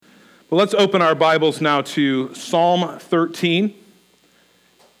Well, let's open our Bibles now to Psalm 13.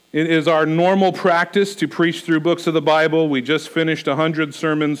 It is our normal practice to preach through books of the Bible. We just finished 100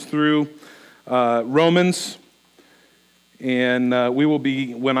 sermons through Romans. And we will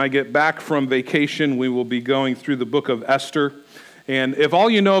be, when I get back from vacation, we will be going through the book of Esther. And if all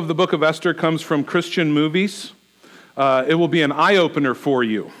you know of the book of Esther comes from Christian movies, it will be an eye-opener for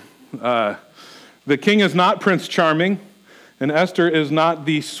you. The king is not Prince Charming, and Esther is not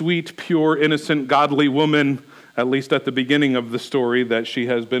the sweet, pure, innocent, godly woman, at least at the beginning of the story, that she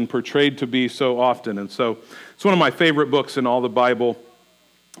has been portrayed to be so often. And so it's one of my favorite books in all the Bible.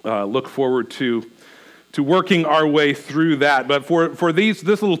 Look forward to working our way through that. But for this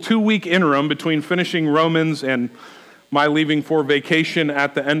little 2-week interim between finishing Romans and my leaving for vacation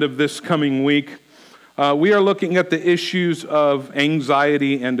at the end of this coming week, we are looking at the issues of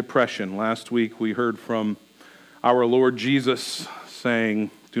anxiety and depression. Last week we heard from our Lord Jesus saying,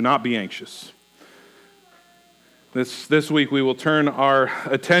 "Do not be anxious." This week we will turn our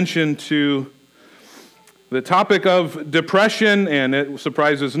attention to the topic of depression, and it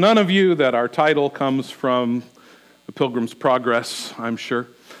surprises none of you that our title comes from the Pilgrim's Progress, I'm sure,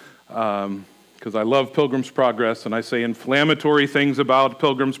 because I love Pilgrim's Progress, and I say inflammatory things about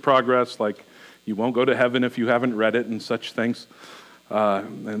Pilgrim's Progress, like you won't go to heaven if you haven't read it and such things.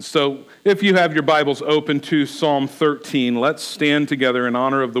 And so if you have your Bibles open to Psalm 13, let's stand together in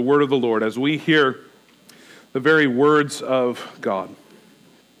honor of the word of the Lord as we hear the very words of God.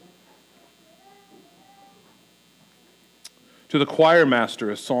 To the choir master,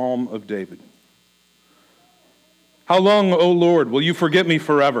 a psalm of David. How long, O Lord, will you forget me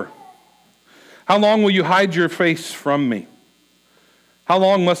forever? How long will you hide your face from me? How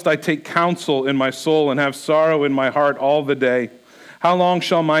long must I take counsel in my soul and have sorrow in my heart all the day? How long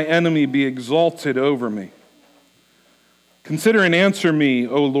shall my enemy be exalted over me? Consider and answer me,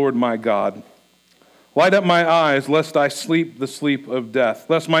 O Lord my God. Light up my eyes, lest I sleep the sleep of death,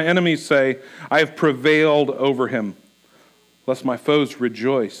 lest my enemies say, I have prevailed over him, lest my foes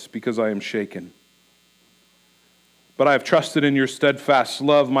rejoice because I am shaken. But I have trusted in your steadfast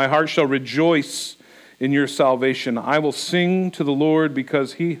love. My heart shall rejoice in your salvation. I will sing to the Lord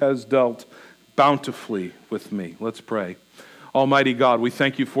because he has dealt bountifully with me. Let's pray. Almighty God, we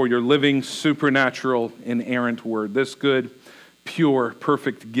thank you for your living, supernatural, inerrant word, this good, pure,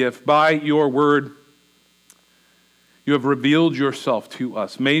 perfect gift. By your word, you have revealed yourself to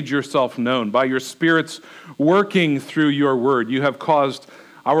us, made yourself known. By your Spirit's working through your word, you have caused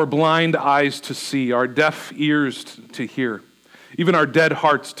our blind eyes to see, our deaf ears to hear, even our dead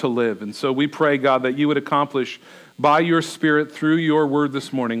hearts to live. And so we pray, God, that you would accomplish by your Spirit through your word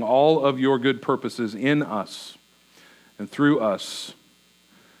this morning all of your good purposes in us and through us.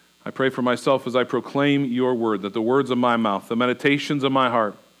 I pray for myself as I proclaim your word, that the words of my mouth, the meditations of my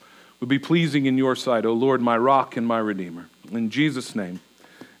heart, would be pleasing in your sight, O Lord, my rock and my redeemer. In Jesus' name,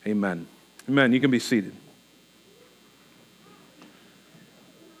 amen. Amen. You can be seated.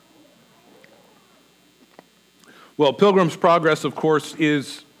 Well, Pilgrim's Progress, of course,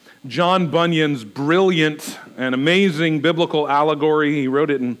 is John Bunyan's brilliant and amazing biblical allegory. He wrote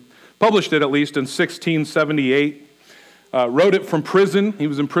it and published it at least in 1678. Wrote it from prison. He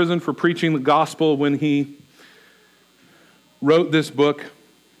was in prison for preaching the gospel when he wrote this book.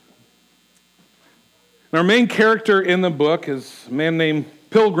 And our main character in the book is a man named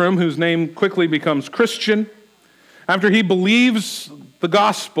Pilgrim, whose name quickly becomes Christian. After he believes the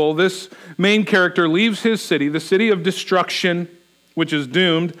gospel, this main character leaves his city, the city of destruction, which is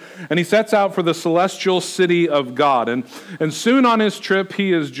doomed, and he sets out for the celestial city of God. And soon on his trip,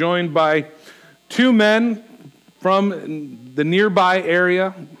 he is joined by 2 men from the nearby area,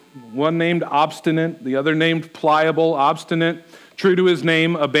 one named Obstinate, the other named Pliable. Obstinate, true to his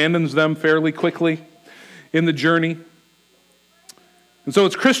name, abandons them fairly quickly in the journey. And so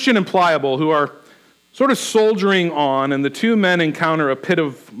it's Christian and Pliable who are sort of soldiering on, and the 2 men encounter a pit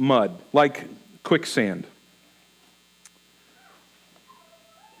of mud, like quicksand.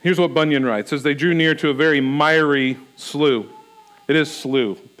 Here's what Bunyan writes. As they drew near to a very miry slough. It is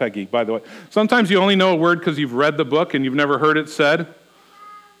slough, Peggy, by the way. Sometimes you only know a word because you've read the book and you've never heard it said,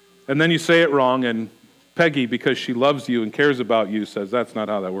 and then you say it wrong, and Peggy, because she loves you and cares about you, says, that's not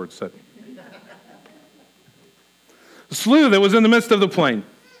how that word's said. The slough that was in the midst of the plain,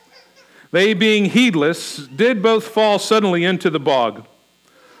 they being heedless, did both fall suddenly into the bog.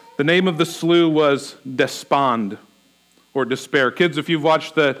 The name of the slough was Despond, or Despair. Kids, if you've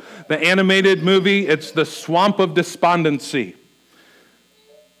watched the animated movie, it's the Swamp of Despondency.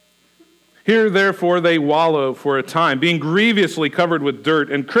 Here, therefore, they wallow for a time, being grievously covered with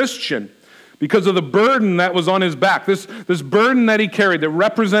dirt. And Christian, because of the burden that was on his back, this burden that he carried that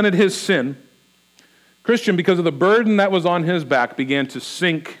represented his sin, Christian, because of the burden that was on his back, began to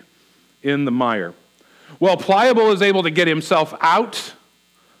sink in the mire. Well, Pliable is able to get himself out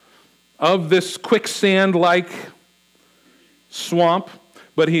of this quicksand-like swamp,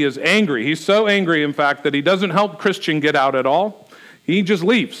 but he is angry. He's so angry, in fact, that he doesn't help Christian get out at all. He just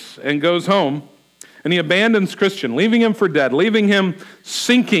leaves and goes home, and he abandons Christian, leaving him for dead, leaving him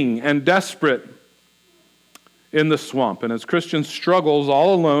sinking and desperate in the swamp. And as Christian struggles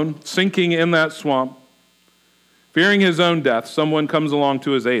all alone, sinking in that swamp, fearing his own death, someone comes along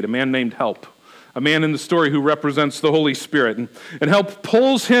to his aid, a man named Help, a man in the story who represents the Holy Spirit. And Help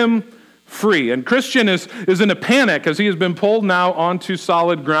pulls him free. And Christian is in a panic as he has been pulled now onto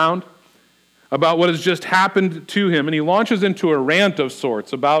solid ground about what has just happened to him. And he launches into a rant of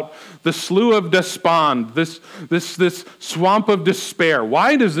sorts about the Slough of Despond, this swamp of despair.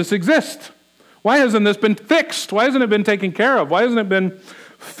 Why does this exist? Why hasn't this been fixed? Why hasn't it been taken care of? Why hasn't it been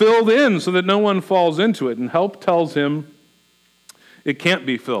filled in so that no one falls into it? And Help tells him it can't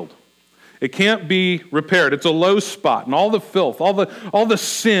be filled. It can't be repaired. It's a low spot, and all the filth, all the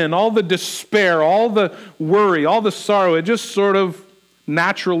sin, all the despair, all the worry, all the sorrow, it just sort of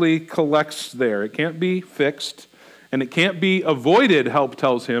naturally collects there. It can't be fixed, and it can't be avoided, Help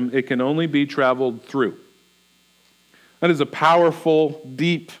tells him. It can only be traveled through. That is a powerful,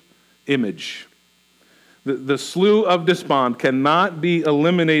 deep image. The Slough of Despond cannot be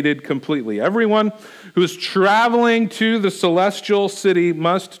eliminated completely. Everyone who is traveling to the celestial city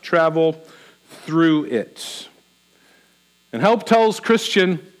must travel through it. And Help tells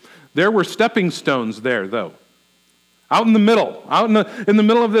Christian there were stepping stones there, though. Out in the middle, in the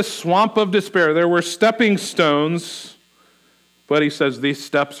middle of this swamp of despair, there were stepping stones, but he says these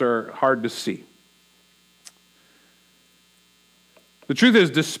steps are hard to see. The truth is,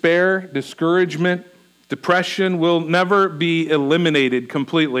 despair, discouragement, depression will never be eliminated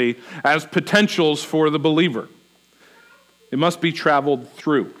completely as potentials for the believer. It must be traveled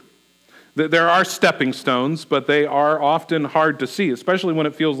through. There are stepping stones, but they are often hard to see, especially when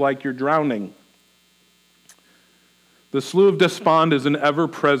it feels like you're drowning. The Slough of Despond is an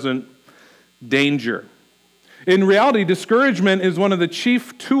ever-present danger. In reality, discouragement is one of the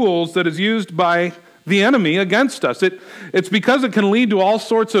chief tools that is used by the enemy against us. It's because it can lead to all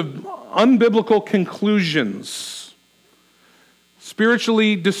sorts of unbiblical conclusions,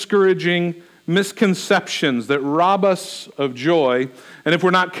 spiritually discouraging misconceptions that rob us of joy, and if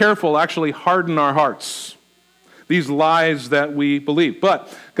we're not careful, actually harden our hearts. These lies that we believe.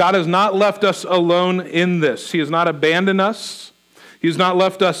 But God has not left us alone in this. He has not abandoned us. He has not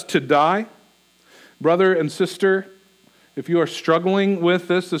left us to die. Brother and sister, if you are struggling with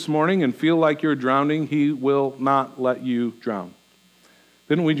this morning and feel like you're drowning, He will not let you drown.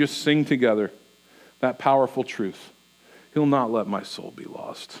 Didn't we just sing together that powerful truth? He'll not let my soul be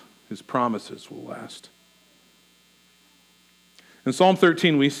lost. His promises will last. In Psalm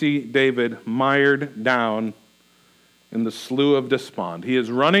 13, we see David mired down in the Slough of Despond. He is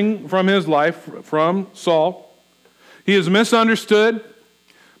running from his life, from Saul. He is misunderstood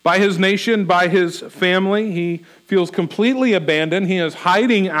by his nation, by his family. He feels completely abandoned. He is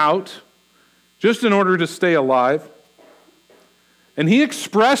hiding out just in order to stay alive. And he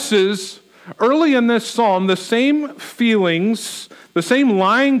expresses early in this psalm the same feelings, the same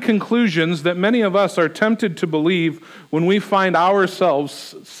lying conclusions that many of us are tempted to believe when we find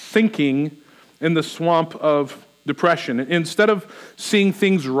ourselves sinking in the swamp of depression. Instead of seeing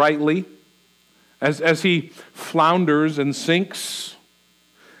things rightly, as he flounders and sinks,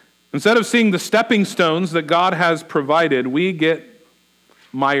 instead of seeing the stepping stones that God has provided, we get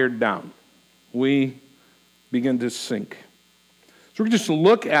mired down. We begin to sink. So we just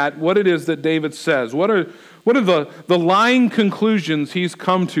look at what it is that David says. What are the lying conclusions he's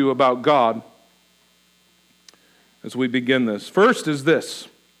come to about God as we begin this? First is this.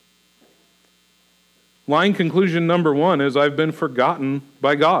 Lying conclusion number one is, I've been forgotten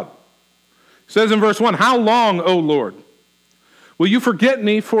by God. It says in verse 1, how long, O Lord, will you forget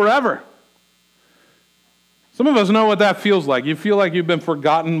me forever? Some of us know what that feels like. You feel like you've been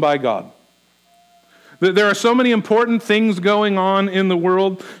forgotten by God. There are so many important things going on in the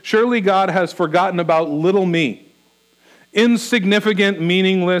world. Surely God has forgotten about little me. Insignificant,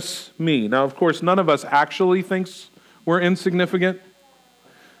 meaningless me. Now, of course, none of us actually thinks we're insignificant.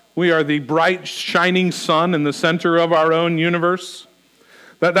 We are the bright, shining sun in the center of our own universe.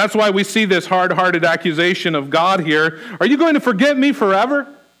 That's why we see this hard-hearted accusation of God here. Are you going to forget me forever?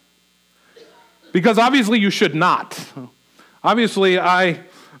 Because obviously you should not. Obviously I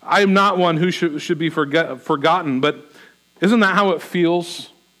am not one who should be forgotten, but isn't that how it feels?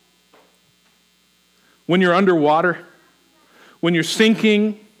 when you're underwater, when you're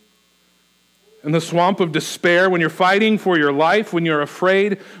sinking in the swamp of despair, when you're fighting for your life, when you're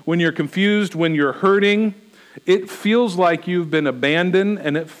afraid, when you're confused, when you're hurting, it feels like you've been abandoned,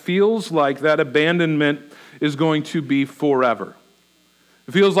 and it feels like that abandonment is going to be forever.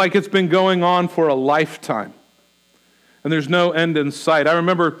 It feels like it's been going on for a lifetime, and there's no end in sight. I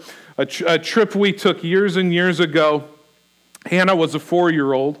remember a trip we took years and years ago. Hannah was a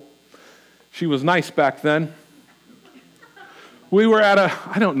 4-year-old. She was nice back then. We were at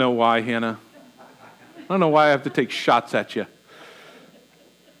I don't know why, Hannah. I don't know why I have to take shots at you.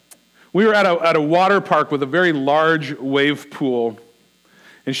 We were at a water park with a very large wave pool,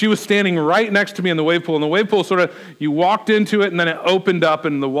 and she was standing right next to me in the wave pool. And the wave pool you walked into it, and then it opened up,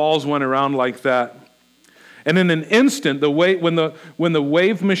 and the walls went around like that. And in an instant, when the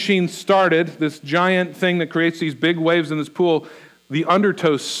wave machine started, this giant thing that creates these big waves in this pool, the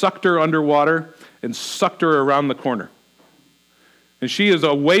undertow sucked her underwater and sucked her around the corner. And she is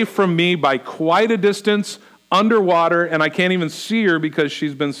away from me by quite a distance, underwater, and I can't even see her because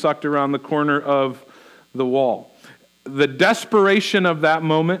she's been sucked around the corner of the wall. The desperation of that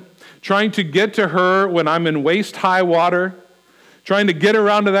moment, trying to get to her when I'm in waist-high water, trying to get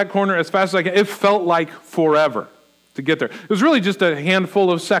around to that corner as fast as I can, it felt like forever to get there. It was really just a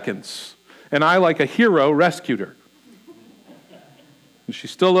handful of seconds, and I, like a hero, rescued her. And she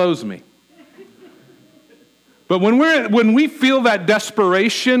still owes me. But when we feel that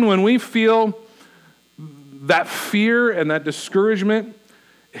desperation, when we feel that fear and that discouragement,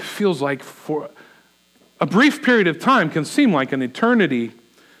 it feels like for a brief period of time can seem like an eternity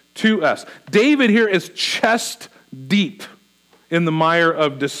to us. David here is chest deep in the mire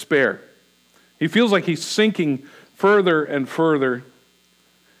of despair. He feels like he's sinking further and further,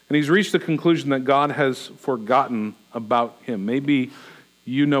 and he's reached the conclusion that God has forgotten about him. Maybe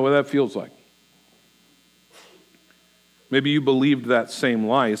you know what that feels like. Maybe you believed that same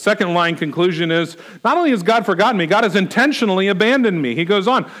lie. Second line conclusion is, not only has God forgotten me, God has intentionally abandoned me. He goes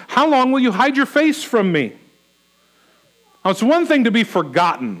on, how long will you hide your face from me? Now, it's one thing to be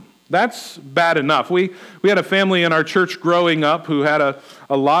forgotten. That's bad enough. We had a family in our church growing up who had a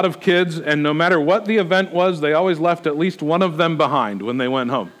lot of kids, and no matter what the event was, they always left at least one of them behind when they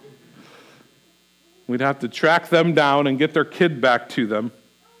went home. We'd have to track them down and get their kid back to them.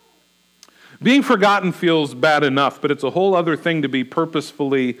 Being forgotten feels bad enough, but it's a whole other thing to be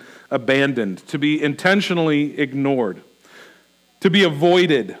purposefully abandoned, to be intentionally ignored, to be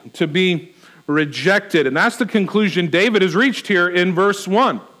avoided, to be rejected. And that's the conclusion David has reached here in verse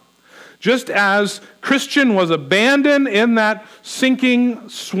 1. Just as Christian was abandoned in that sinking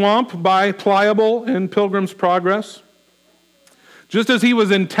swamp by Pliable in Pilgrim's Progress, just as he was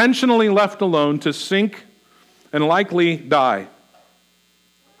intentionally left alone to sink and likely die,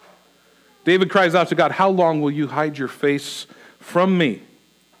 David cries out to God, how long will you hide your face from me?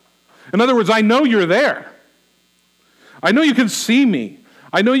 In other words, I know you're there. I know you can see me.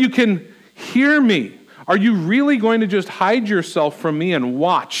 I know you can hear me. Are you really going to just hide yourself from me and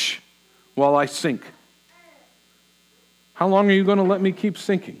watch while I sink? How long are you going to let me keep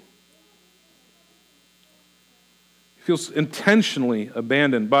sinking? He feels intentionally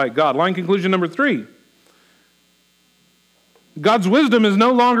abandoned by God. Line conclusion number 3. God's wisdom is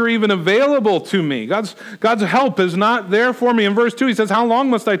no longer even available to me. God's help is not there for me. In verse 2, he says, how long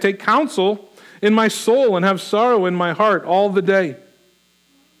must I take counsel in my soul and have sorrow in my heart all the day?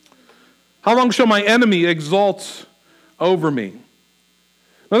 How long shall my enemy exalt over me? In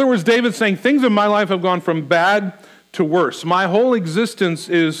other words, David's saying, things in my life have gone from bad to worse. My whole existence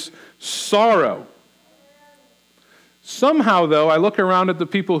is sorrow. Somehow, though, I look around at the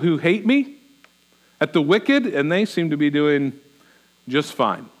people who hate me, at the wicked, and they seem to be doing just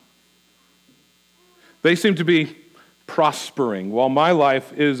fine. They seem to be prospering while my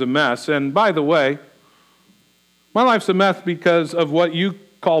life is a mess. And by the way, my life's a mess because of what you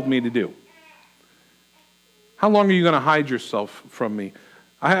called me to do. How long are you going to hide yourself from me?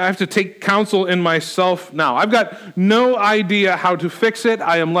 I have to take counsel in myself now. I've got no idea how to fix it.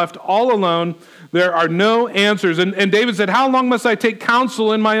 I am left all alone. There are no answers. And David said, how long must I take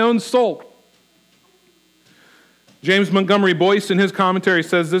counsel in my own soul? James Montgomery Boyce in his commentary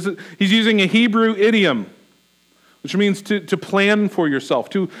says he's using a Hebrew idiom, which means to plan for yourself,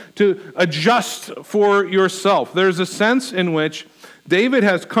 to adjust for yourself. There's a sense in which David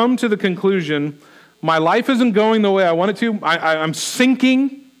has come to the conclusion, my life isn't going the way I want it to. I'm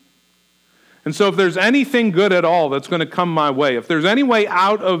sinking. And so if there's anything good at all that's going to come my way, if there's any way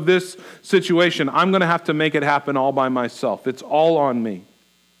out of this situation, I'm going to have to make it happen all by myself. It's all on me.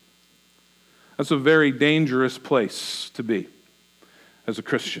 That's a very dangerous place to be as a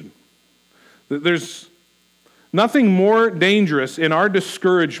Christian. There's Nothing more dangerous in our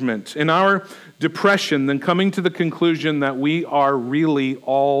discouragement, in our depression, than coming to the conclusion that we are really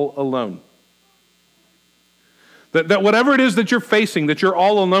all alone. That whatever it is that you're facing, that you're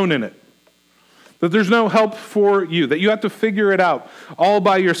all alone in it. That there's no help for you, that you have to figure it out all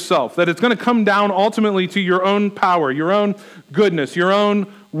by yourself, that it's going to come down ultimately to your own power, your own goodness, your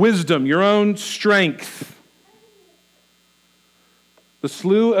own wisdom, your own strength. The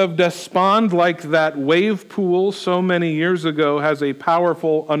Slough of Despond, like that wave pool so many years ago, has a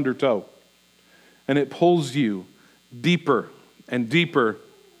powerful undertow. And it pulls you deeper and deeper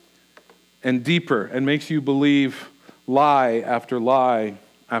and deeper and makes you believe lie after lie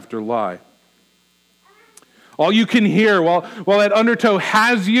after lie. All you can hear while that undertow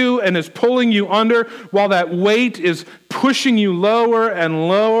has you and is pulling you under, while that weight is pushing you lower and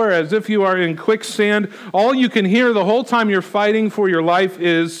lower as if you are in quicksand, all you can hear the whole time you're fighting for your life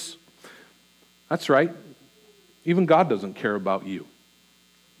is, that's right, even God doesn't care about you.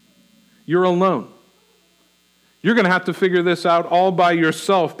 You're alone. You're going to have to figure this out all by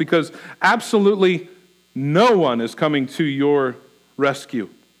yourself because absolutely no one is coming to your rescue.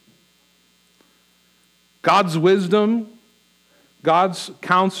 God's wisdom, God's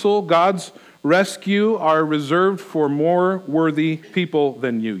counsel, God's rescue are reserved for more worthy people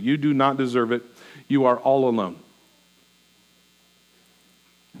than you. You do not deserve it. You are all alone.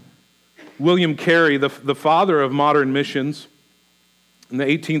 William Carey, the father of modern missions in the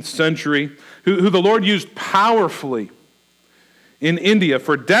 18th century, who the Lord used powerfully in India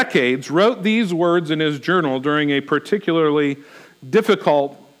for decades, wrote these words in his journal during a particularly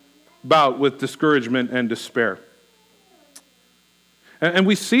difficult bout with discouragement and despair. And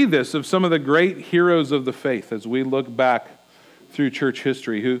we see this of some of the great heroes of the faith as we look back through church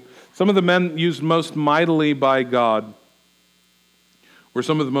history, who some of the men used most mightily by God were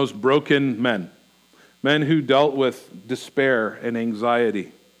some of the most broken men who dealt with despair and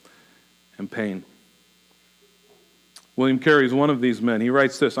anxiety and pain. William Carey is one of these men. He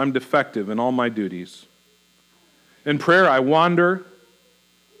writes this: "I'm defective in all my duties. In prayer I wander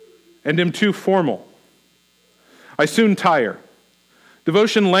and am too formal. I soon tire.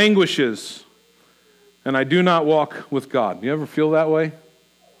 Devotion languishes, and I do not walk with God." Do you ever feel that way?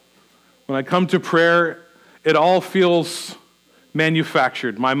 When I come to prayer, it all feels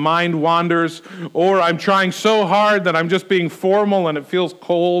manufactured. My mind wanders, or I'm trying so hard that I'm just being formal and it feels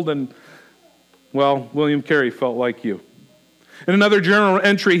cold. And, well, William Carey felt like you. In another journal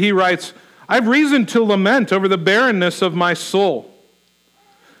entry, he writes, "I have reason to lament over the barrenness of my soul.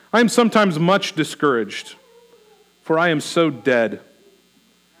 I am sometimes much discouraged, for I am so dead.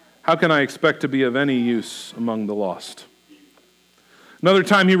 How can I expect to be of any use among the lost?" Another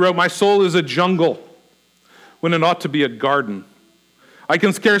time he wrote, "My soul is a jungle when it ought to be a garden. I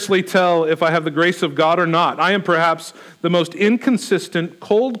can scarcely tell if I have the grace of God or not. I am perhaps the most inconsistent,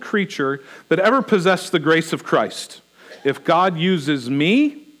 cold creature that ever possessed the grace of Christ. If God uses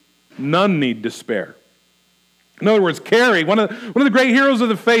me, none need despair." In other words, Carey, one of the great heroes of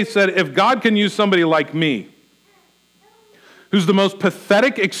the faith, said, if God can use somebody like me, who's the most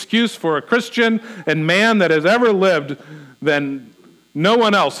pathetic excuse for a Christian and man that has ever lived, then no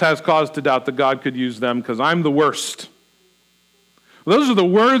one else has cause to doubt that God could use them because I'm the worst. Those are the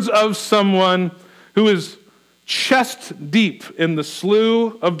words of someone who is chest deep in the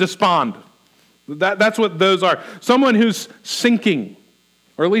Slough of Despond. That's what those are. Someone who's sinking,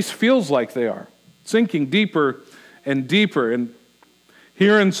 or at least feels like they are, sinking deeper and deeper. And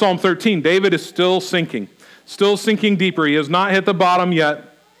here in Psalm 13, David is still sinking deeper. He has not hit the bottom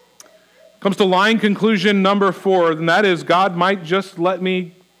yet. Comes to line conclusion number 4, and that is, God might just let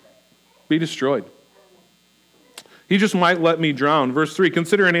me be destroyed. He just might let me drown. Verse 3,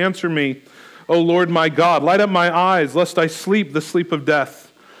 "Consider and answer me, O Lord my God. Light up my eyes, lest I sleep the sleep of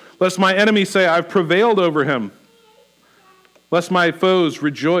death. Lest my enemy say, I've prevailed over him. Lest my foes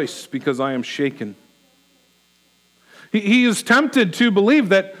rejoice because I am shaken." He is tempted to believe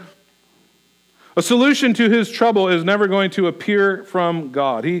that a solution to his trouble is never going to appear from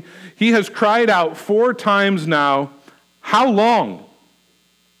God. He has cried out 4 times now, "How long?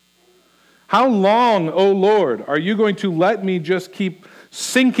 How long, O Lord, are you going to let me just keep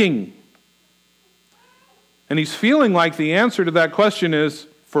sinking?" And he's feeling like the answer to that question is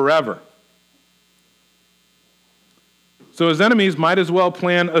forever. So his enemies might as well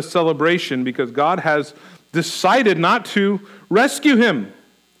plan a celebration because God has decided not to rescue him.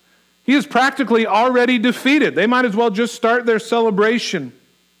 He is practically already defeated. They might as well just start their celebration.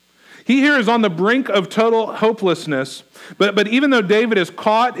 He here is on the brink of total hopelessness, but even though David is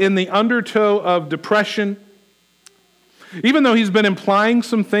caught in the undertow of depression, even though he's been implying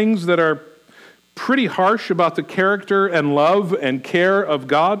some things that are pretty harsh about the character and love and care of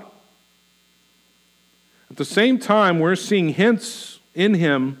God. At the same time, we're seeing hints in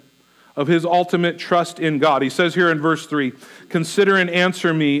him of his ultimate trust in God. He says here in verse 3, "Consider and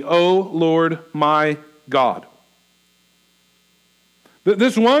answer me, O Lord my God."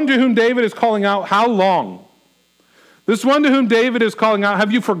 This one to whom David is calling out, "How long?" This one to whom David is calling out,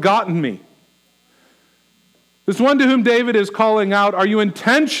 "Have you forgotten me?" This one to whom David is calling out, "Are you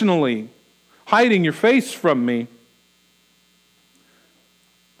intentionally hiding your face from me?"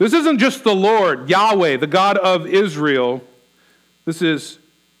 This isn't just the Lord, Yahweh, the God of Israel. This is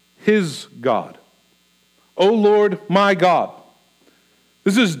his God. O Lord, my God.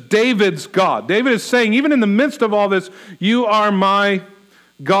 This is David's God. David is saying, even in the midst of all this, you are my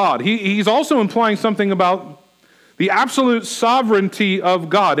God. He's also implying something about the absolute sovereignty of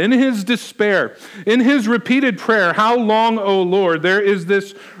God. In his despair, in his repeated prayer, "How long, O Lord?" there is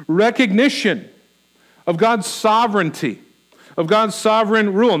this recognition of God's sovereignty, of God's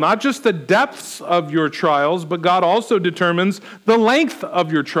sovereign rule. Not just the depths of your trials, but God also determines the length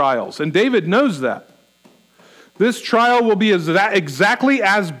of your trials. And David knows that. This trial will be exactly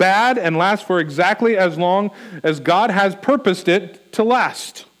as bad and last for exactly as long as God has purposed it to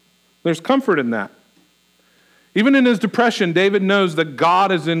last. There's comfort in that. Even in his depression, David knows that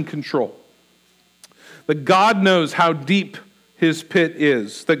God is in control. That God knows how deep his pit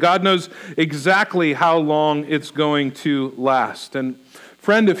is. That God knows exactly how long it's going to last. And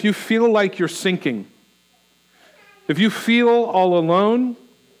friend, if you feel like you're sinking, if you feel all alone,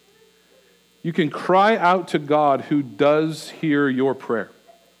 you can cry out to God who does hear your prayer.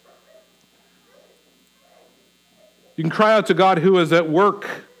 You can cry out to God who is at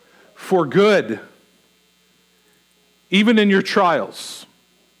work for good, even in your trials.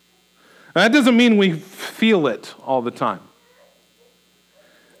 And that doesn't mean we feel it all the time.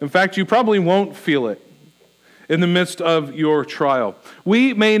 In fact, you probably won't feel it in the midst of your trial.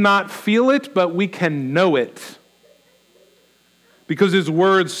 We may not feel it, but we can know it because his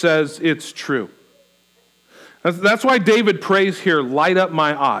word says it's true. That's why David prays here, "Light up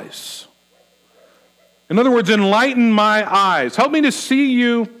my eyes." In other words, enlighten my eyes. Help me to see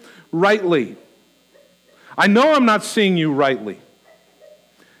you rightly. I know I'm not seeing you rightly.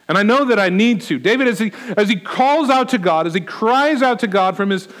 And I know that I need to. David, as he calls out to God, as he cries out to God from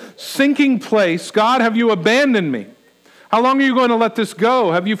his sinking place, "God, have you abandoned me? How long are you going to let this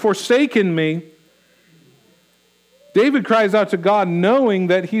go? Have you forsaken me?" David cries out to God knowing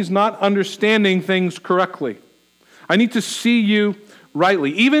that he's not understanding things correctly. I need to see you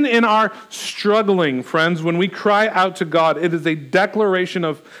rightly. Even in our struggling, friends, when we cry out to God, it is a declaration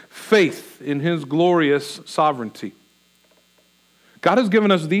of faith in his glorious sovereignty. God has given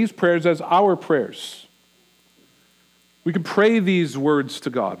us these prayers as our prayers. We can pray these words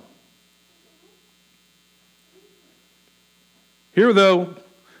to God. Here, though,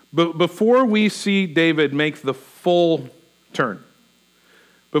 before we see David make the full turn,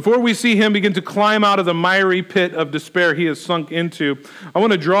 before we see him begin to climb out of the miry pit of despair he has sunk into, I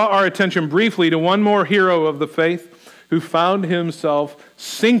want to draw our attention briefly to one more hero of the faith who found himself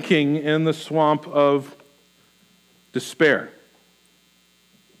sinking in the swamp of despair.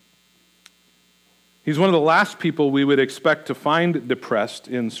 He's one of the last people we would expect to find depressed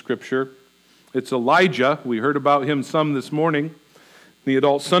in Scripture. It's Elijah. We heard about him some this morning in the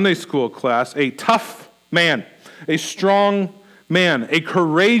adult Sunday school class. A tough man, a strong man, a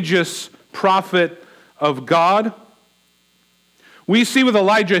courageous prophet of God. We see with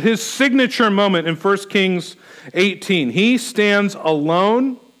Elijah his signature moment in 1 Kings 18. He stands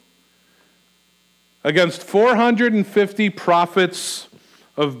alone against 450 prophets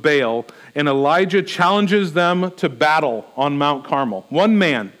of Baal, and Elijah challenges them to battle on Mount Carmel. One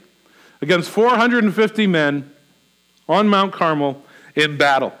man against 450 men on Mount Carmel in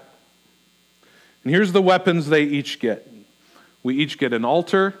battle. And here's the weapons they each get. We each get an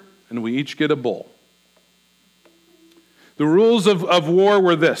altar, and we each get a bull. The rules of war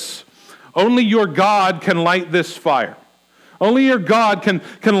were this: only your God can light this fire. Only your God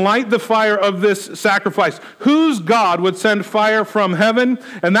can light the fire of this sacrifice. Whose God would send fire from heaven?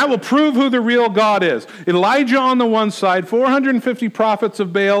 And that will prove who the real God is. Elijah on the one side, 450 prophets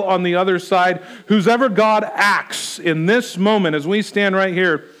of Baal on the other side. Whosever God acts in this moment as we stand right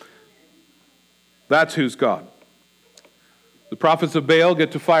here, that's who's God. The prophets of Baal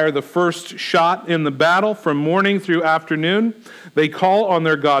get to fire the first shot in the battle from morning through afternoon. They call on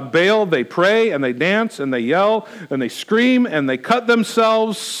their god Baal. They pray and they dance and they yell and they scream and they cut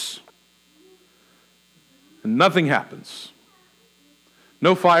themselves. And nothing happens.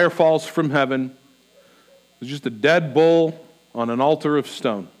 No fire falls from heaven. There's just a dead bull on an altar of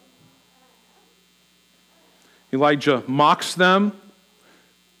stone. Elijah mocks them.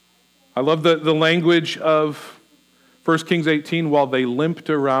 I love the language of 1 Kings 18, while they limped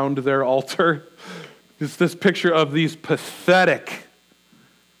around their altar. It's this picture of these pathetic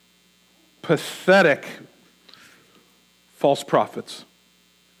false prophets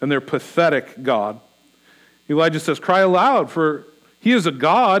and their pathetic God. Elijah says, cry aloud, for he is a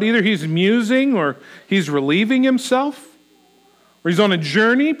God. Either he's musing or he's relieving himself, or he's on a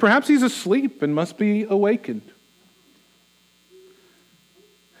journey. Perhaps he's asleep and must be awakened.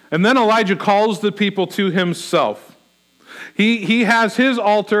 And then Elijah calls the people to himself. He has his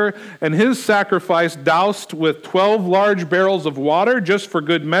altar and his sacrifice doused with 12 large barrels of water just for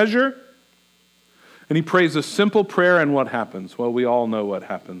good measure. And he prays a simple prayer, and what happens? Well, we all know what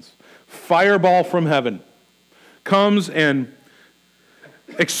happens. Fireball from heaven comes and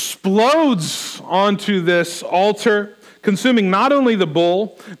explodes onto this altar, consuming not only the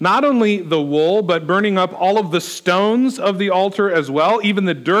bull, not only the wool, but burning up all of the stones of the altar as well, even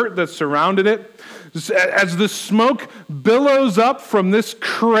the dirt that surrounded it. As the smoke billows up from this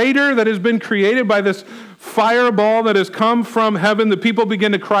crater that has been created by this fireball that has come from heaven, the people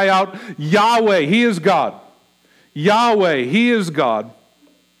begin to cry out, Yahweh, he is God. Yahweh, he is God.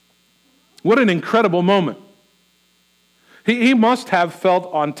 What an incredible moment. He must have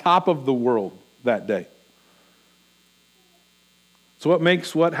felt on top of the world that day. So what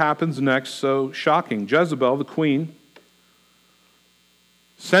makes what happens next so shocking? Jezebel, the queen,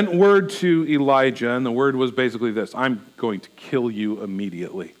 sent word to Elijah, and the word was basically this: I'm going to kill you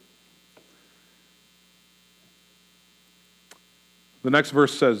immediately. The next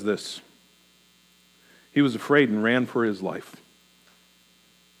verse says this: he was afraid and ran for his life.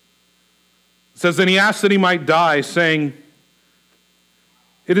 It says, then he asked that he might die, saying,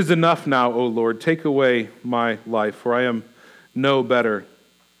 it is enough now, O Lord, take away my life, for I am no better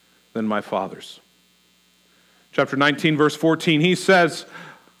than my fathers. Chapter 19, verse 14, he says,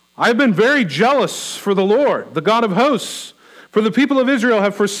 I have been very jealous for the Lord, the God of hosts. For the people of Israel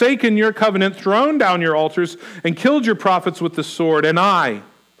have forsaken your covenant, thrown down your altars, and killed your prophets with the sword. And I,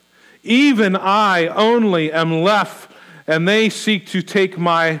 even I only, am left, and they seek to take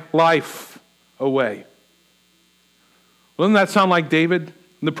my life away. Well, doesn't that sound like David?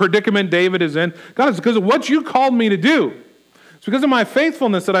 The predicament David is in. God, it's because of what you called me to do. It's because of my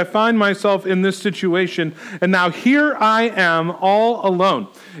faithfulness that I find myself in this situation. And now here I am all alone.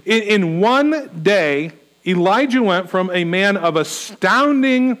 In one day, Elijah went from a man of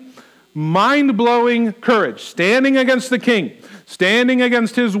astounding, mind-blowing courage, standing against the king, standing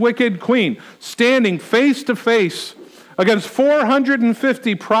against his wicked queen, standing face to face against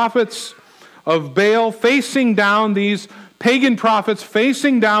 450 prophets of Baal, facing down these pagan prophets,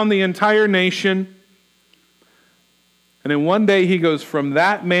 facing down the entire nation. And in one day he goes from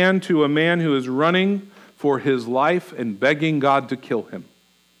that man to a man who is running for his life and begging God to kill him.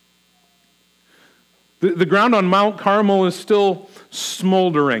 The ground on Mount Carmel is still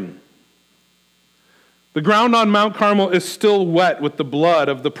smoldering. The ground on Mount Carmel is still wet with the blood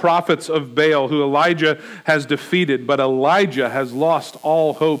of the prophets of Baal who Elijah has defeated, but Elijah has lost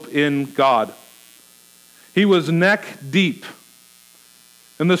all hope in God. He was neck deep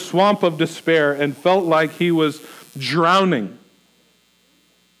in the swamp of despair and felt like he was drowning.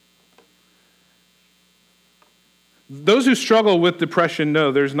 Those who struggle with depression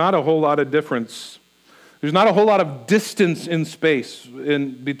know there's not a whole lot of difference. There's not a whole lot of distance in space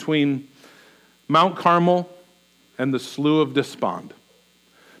between Mount Carmel and the Slough of Despond.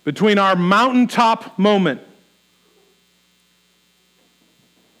 Between our mountaintop moment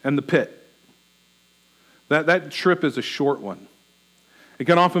and the pit. That trip is a short one. It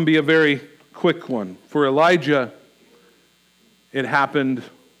can often be a very quick one. For Elijah, it happened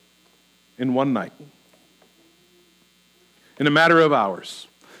in one night. In a matter of hours.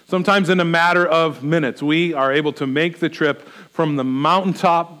 Sometimes in a matter of minutes, we are able to make the trip from the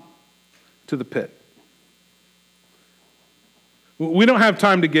mountaintop to the pit. We don't have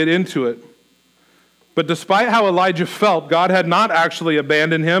time to get into it, but despite how Elijah felt, God had not actually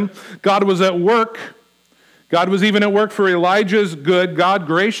abandoned him. God was at work. God was even at work for Elijah's good. God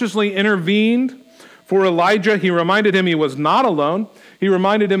graciously intervened for Elijah. He reminded him he was not alone. He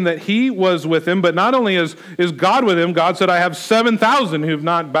reminded him that he was with him, but not only is God with him, God said, I have 7,000 who have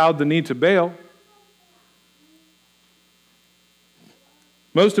not bowed the knee to Baal.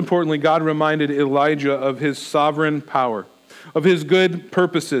 Most importantly, God reminded Elijah of his sovereign power, of his good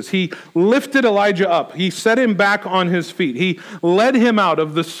purposes. He lifted Elijah up. He set him back on his feet. He led him out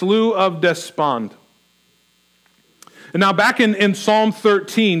of the Slough of Despond. And now back in Psalm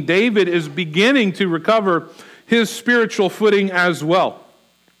 13, David is beginning to recover his spiritual footing as well.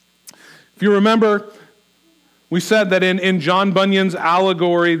 If you remember, We said that in John Bunyan's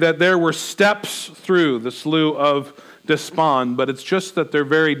allegory that there were steps through the Slough of Despond, but it's just that they're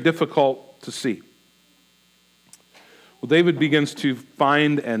very difficult to see. Well, David begins to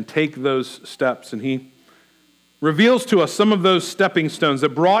find and take those steps, and he reveals to us some of those stepping stones that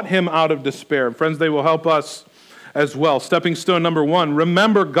brought him out of despair. And friends, they will help us as well. Stepping stone number 1,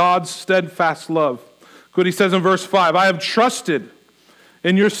 remember God's steadfast love. Look what he says in verse 5, I have trusted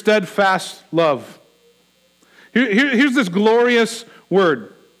in your steadfast love. Here's this glorious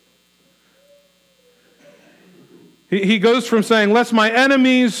word. He goes from saying, lest my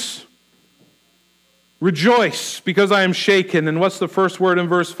enemies rejoice because I am shaken. And what's the first word in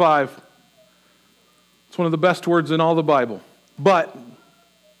verse 5? It's one of the best words in all the Bible. But,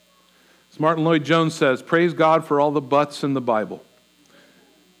 as Martin Lloyd-Jones says, praise God for all the buts in the Bible.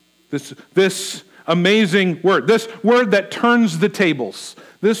 This amazing word, this word that turns the tables,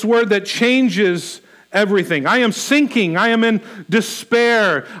 this word that changes everything. I am sinking, I am in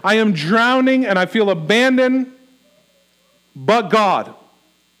despair, I am drowning, and I feel abandoned, but God.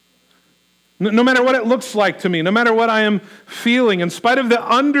 No matter what it looks like to me, no matter what I am feeling, in spite of the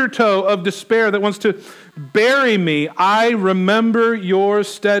undertow of despair that wants to bury me, I remember your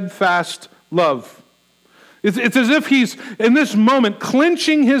steadfast love. It's as if he's, in this moment,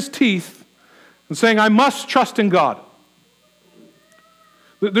 clenching his teeth and saying, I must trust in God.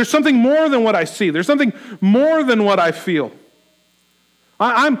 There's something more than what I see. There's something more than what I feel.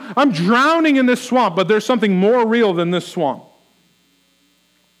 I'm drowning in this swamp, but there's something more real than this swamp.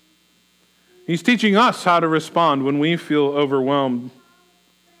 He's teaching us how to respond when we feel overwhelmed,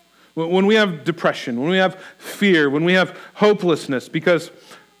 when we have depression, when we have fear, when we have hopelessness, because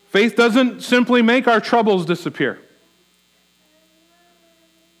faith doesn't simply make our troubles disappear.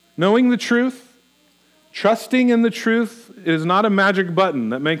 Knowing the truth, trusting in the truth is not a magic button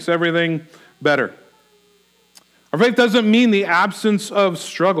that makes everything better. Our faith doesn't mean the absence of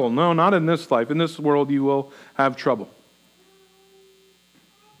struggle. No, not in this life. In this world, you will have trouble.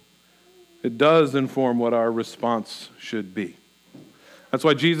 It does inform what our response should be. That's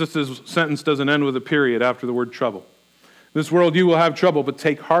why Jesus' sentence doesn't end with a period after the word trouble. In this world you will have trouble, but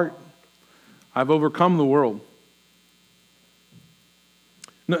take heart. I've overcome the world.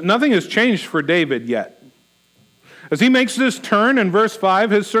 Nothing has changed for David yet. As he makes this turn in verse 5,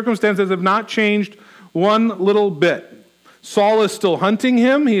 his circumstances have not changed one little bit. Saul is still hunting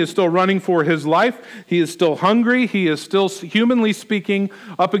him. He is still running for his life. He is still hungry. He is still, humanly speaking,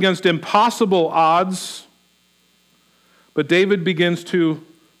 up against impossible odds. But David begins to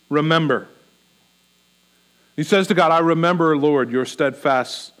remember. He says to God, I remember, Lord, your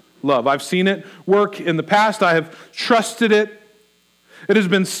steadfast love. I've seen it work in the past. I have trusted it. It has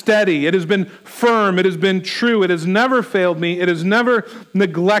been steady. It has been firm. It has been true. It has never failed me. It has never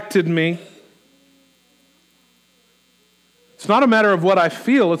neglected me. It's not a matter of what I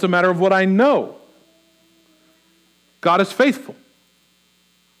feel, it's a matter of what I know. God is faithful.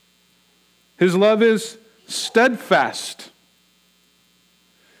 His love is steadfast.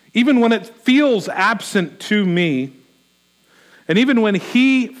 Even when it feels absent to me, and even when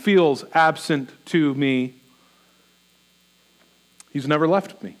he feels absent to me, he's never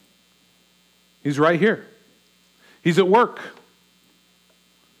left me. He's right here. He's at work.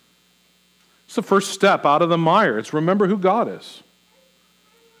 It's the first step out of the mire. It's remember who God is.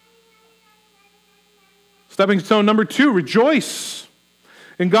 Stepping stone number 2, rejoice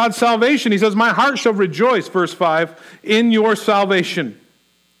in God's salvation. He says, my heart shall rejoice, verse 5, in your salvation.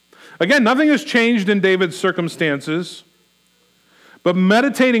 Again, nothing has changed in David's circumstances, but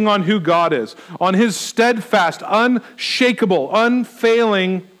meditating on who God is, on his steadfast, unshakable,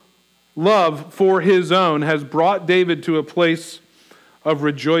 unfailing love for his own has brought David to a place of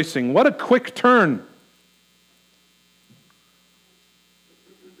rejoicing. What a quick turn.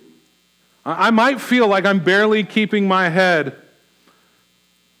 I might feel like I'm barely keeping my head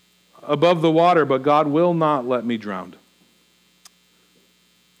above the water, but God will not let me drown.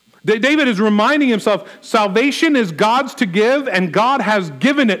 David is reminding himself, salvation is God's to give, and God has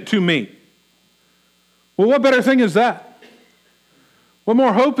given it to me. Well, what better thing is that? What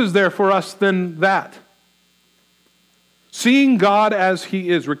more hope is there for us than that? Seeing God as he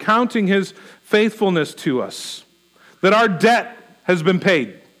is, recounting his faithfulness to us, that our debt has been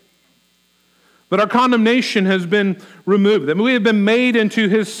paid, that our condemnation has been removed, that we have been made into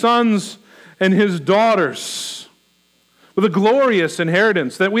his sons and his daughters with a glorious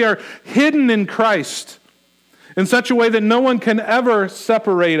inheritance, that we are hidden in Christ in such a way that no one can ever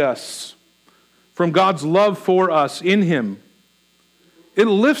separate us from God's love for us in him. It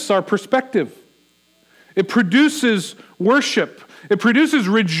lifts our perspective. It produces worship. It produces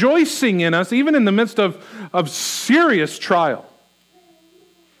rejoicing in us, even in the midst of serious trial.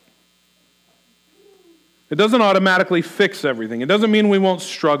 It doesn't automatically fix everything. It doesn't mean we won't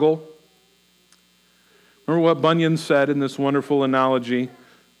struggle. Remember what Bunyan said in this wonderful analogy?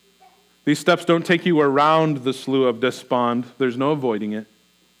 These steps don't take you around the Slough of Despond. There's no avoiding it.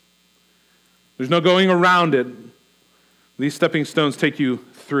 There's no going around it. These stepping stones take you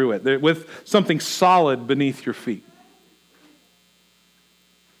through it with something solid beneath your feet.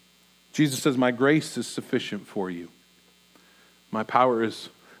 Jesus says, my grace is sufficient for you. My power is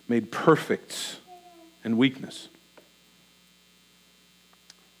made perfect in weakness.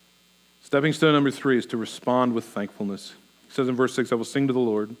 Stepping stone number 3 is to respond with thankfulness. He says in verse 6, I will sing to the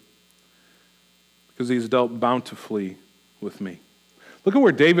Lord because he has dealt bountifully with me. Look at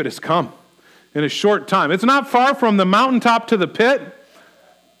where David has come in a short time. It's not far from the mountaintop to the pit.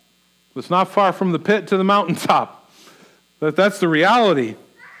 It's not far from the pit to the mountaintop. That's the reality.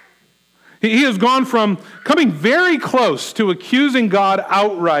 He has gone from coming very close to accusing God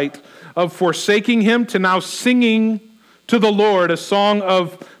outright of forsaking him to now singing to the Lord a song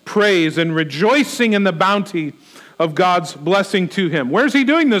of praise and rejoicing in the bounty of God's blessing to him. Where's he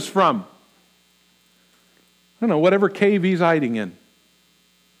doing this from? I don't know, whatever cave he's hiding in.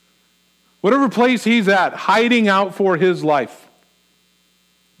 Whatever place he's at, hiding out for his life.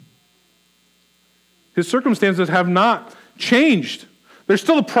 His circumstances have not changed. There's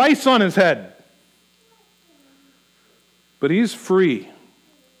still a price on his head. But he's free.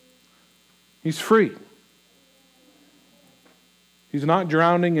 He's free. He's not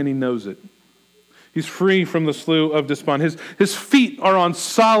drowning and he knows it. He's free from the Slough of Despond. His feet are on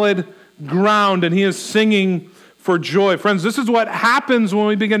solid ground and he is singing for joy. Friends, this is what happens when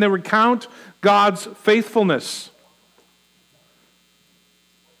we begin to recount God's faithfulness.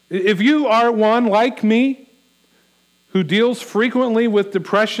 If you are one like me who deals frequently with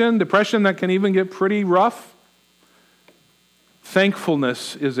depression that can even get pretty rough,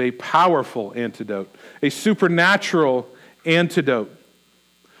 thankfulness is a powerful antidote, a supernatural antidote.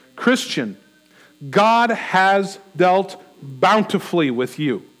 Christian, God has dealt bountifully with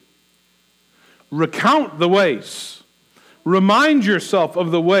you. Recount the ways. Remind yourself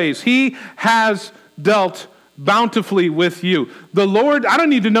of the ways He has dealt bountifully with you. The Lord, I don't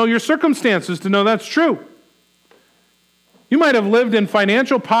need to know your circumstances to know that's true. You might have lived in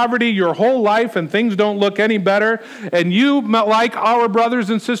financial poverty your whole life and things don't look any better. And you, like our brothers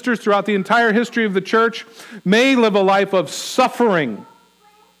and sisters throughout the entire history of the church, may live a life of suffering.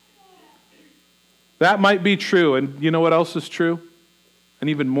 That might be true. And you know what else is true? And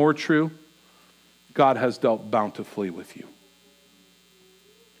even more true? God has dealt bountifully with you.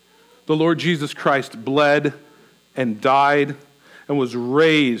 The Lord Jesus Christ bled and died and was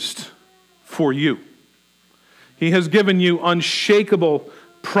raised for you. He has given you unshakable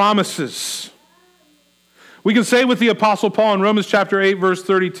promises. We can say with the Apostle Paul in Romans chapter 8, verse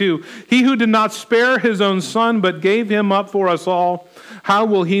 32, He who did not spare his own son, but gave him up for us all, how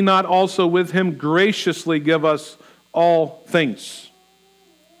will he not also with him graciously give us all things?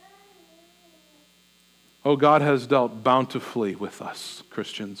 Oh, God has dealt bountifully with us,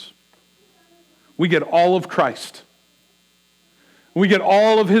 Christians. We get all of Christ. We get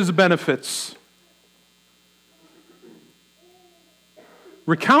all of His benefits.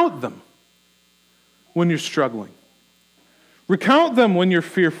 Recount them when you're struggling. Recount them when you're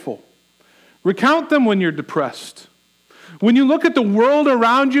fearful. Recount them when you're depressed. When you look at the world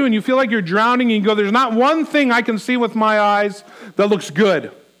around you and you feel like you're drowning and you go, there's not one thing I can see with my eyes that looks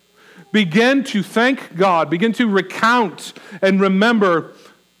good. Begin to thank God. Begin to recount and remember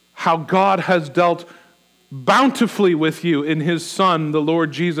how God has dealt bountifully with you in His Son, the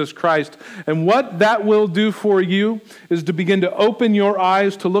Lord Jesus Christ. And what that will do for you is to begin to open your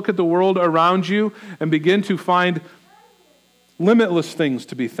eyes to look at the world around you and begin to find limitless things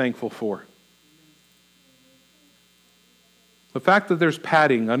to be thankful for. The fact that there's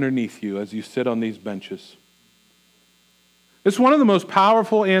padding underneath you as you sit on these benches. It's one of the most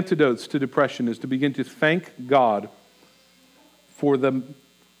powerful antidotes to depression is to begin to thank God for the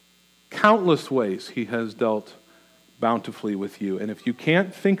countless ways He has dealt bountifully with you. And if you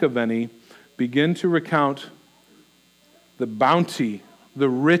can't think of any, begin to recount the bounty, the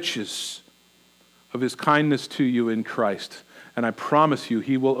riches of His kindness to you in Christ. And I promise you,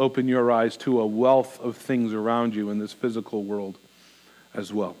 He will open your eyes to a wealth of things around you in this physical world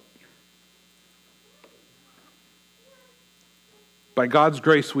as well. By God's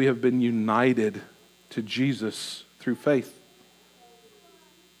grace, we have been united to Jesus through faith.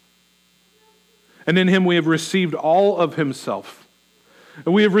 And in Him we have received all of Himself.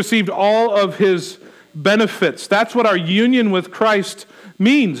 And we have received all of His benefits. That's what our union with Christ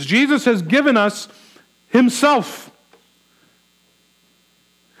means. Jesus has given us himself.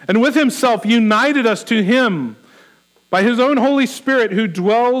 And with himself united us to him by his own Holy Spirit who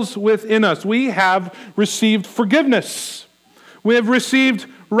dwells within us. We have received forgiveness. We have received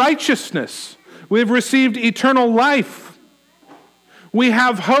righteousness. We have received eternal life. We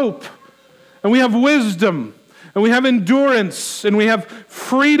have hope. And we have wisdom. And we have endurance. And we have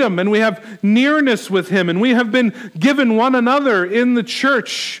freedom. And we have nearness with him. And we have been given one another in the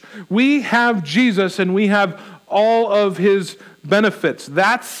church. We have Jesus and we have all of his benefits.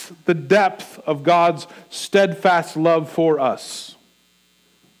 That's the depth of God's steadfast love for us.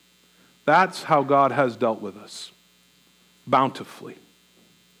 That's how God has dealt with us, bountifully.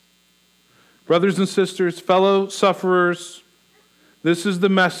 Brothers and sisters, fellow sufferers, this is the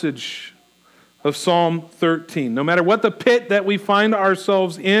message of Psalm 13. No matter what the pit that we find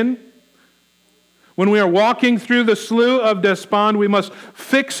ourselves in, when we are walking through the Slough of Despond, we must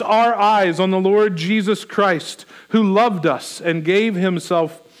fix our eyes on the Lord Jesus Christ, who loved us and gave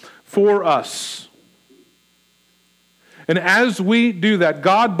himself for us. And as we do that,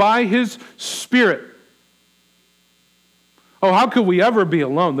 God, by his Spirit, oh, how could we ever be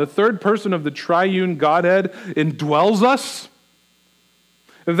alone? The third person of the triune Godhead indwells us.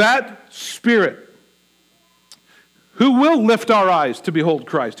 That Spirit, who will lift our eyes to behold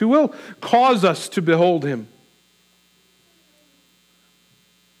Christ, who will cause us to behold him,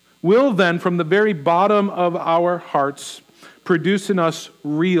 will then, from the very bottom of our hearts, produce in us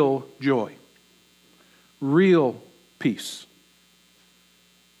real joy, real peace,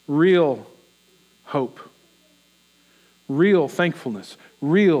 real hope, real thankfulness,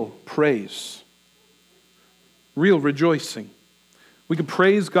 real praise, real rejoicing. We can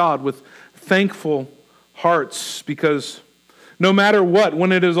praise God with thankful hearts because no matter what,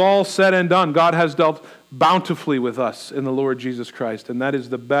 when it is all said and done, God has dealt bountifully with us in the Lord Jesus Christ. And that is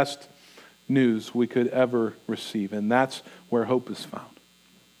the best news we could ever receive. And that's where hope is found.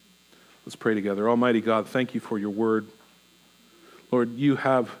 Let's pray together. Almighty God, thank you for your word. Lord, you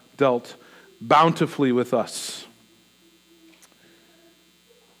have dealt bountifully with us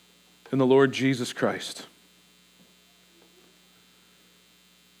in the Lord Jesus Christ.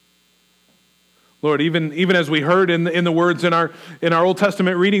 Lord, even as we heard in the words in our Old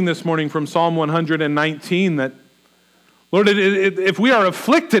Testament reading this morning from Psalm 119, that, Lord, if we are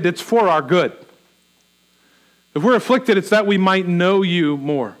afflicted, it's for our good. If we're afflicted, it's that we might know you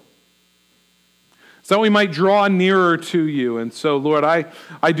more. It's that we might draw nearer to you. And so, Lord,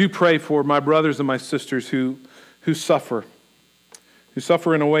 I do pray for my brothers and my sisters who suffer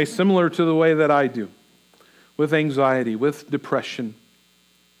in a way similar to the way that I do, with anxiety, with depression,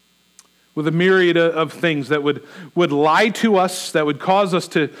 with a myriad of things that would lie to us, that would cause us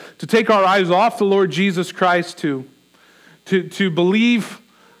to take our eyes off the Lord Jesus Christ, to believe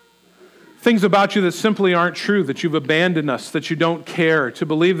things about you that simply aren't true, that you've abandoned us, that you don't care, to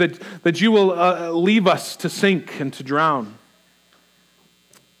believe that you will leave us to sink and to drown.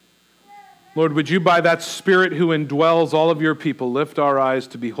 Lord, would you, by that Spirit who indwells all of your people, lift our eyes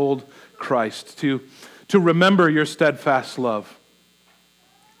to behold Christ, to remember your steadfast love.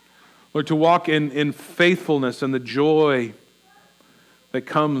 Lord, to walk in faithfulness and the joy that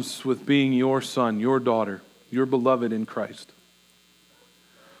comes with being your son, your daughter, your beloved in Christ.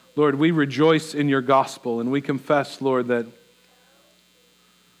 Lord, we rejoice in your gospel, and we confess, Lord, that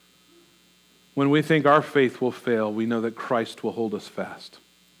when we think our faith will fail, we know that Christ will hold us fast.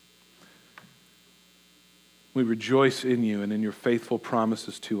 We rejoice in you and in your faithful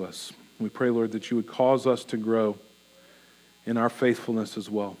promises to us. We pray, Lord, that you would cause us to grow in our faithfulness as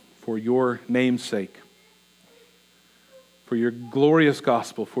well, for your name's sake, for your glorious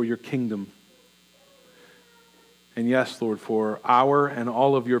gospel, for your kingdom. And yes, Lord, for our and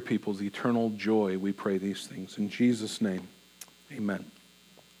all of your people's eternal joy, we pray these things. In Jesus' name, amen.